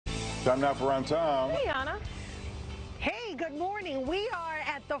Time now for On Time. Hey, Anna. Hey, good morning. We are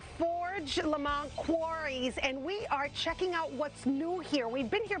at the Forge Lemont Quarries, and we are checking out what's new here. We've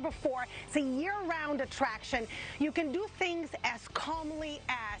been here before. It's a year-round attraction. You can do things as calmly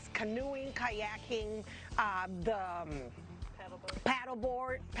as canoeing, kayaking, paddle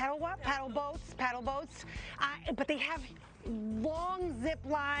boats. But they have long zip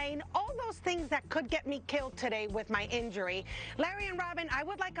line, all those things that could get me killed today with my injury. Larry and Robin, I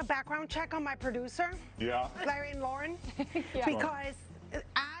would like a background check on my producer. Yeah. Larry and Lauren. Yeah. Because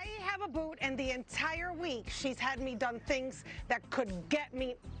I have a boot, and the entire week she's had me done things that could get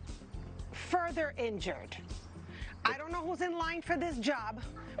me further injured. I don't know who's in line for this job.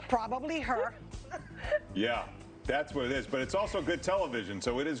 Probably her. Yeah, that's what it is. But it's also good television,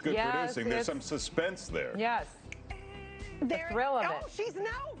 so it is good producing. There's some suspense there. Yes. The thrill of it.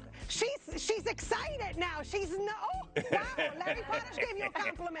 She's excited now. Wow, Larry Potash gave you a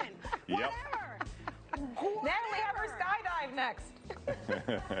compliment. Yep. Whatever. Then we have her skydive next.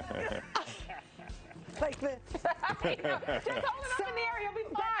 Like this. Just hold it up in the air, you'll be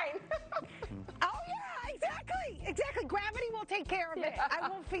fine. Oh yeah, exactly. Gravity will take care of it. I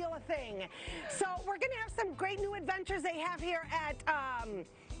won't feel a thing. So we're gonna have some great new adventures they have here at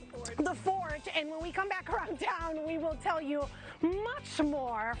the Forge, and when we come back around town, we will tell you much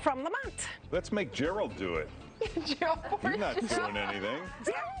more from Lemont. Let's make Gerald do it. He's not doing anything.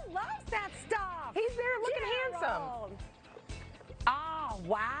 Gerald loves that stuff. He's there looking handsome. Oh,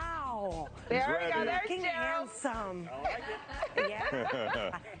 wow. There we go. There's Looking Gerald. handsome.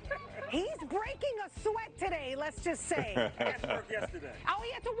 Yeah. He's breaking a sweat today, let's just say. He had to work yesterday. Oh,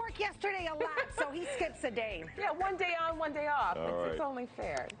 he had to work yesterday a lot, so he skips a day. Yeah, one day on, one day off. All right. It's only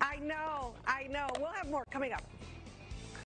fair. I know. We'll have more coming up.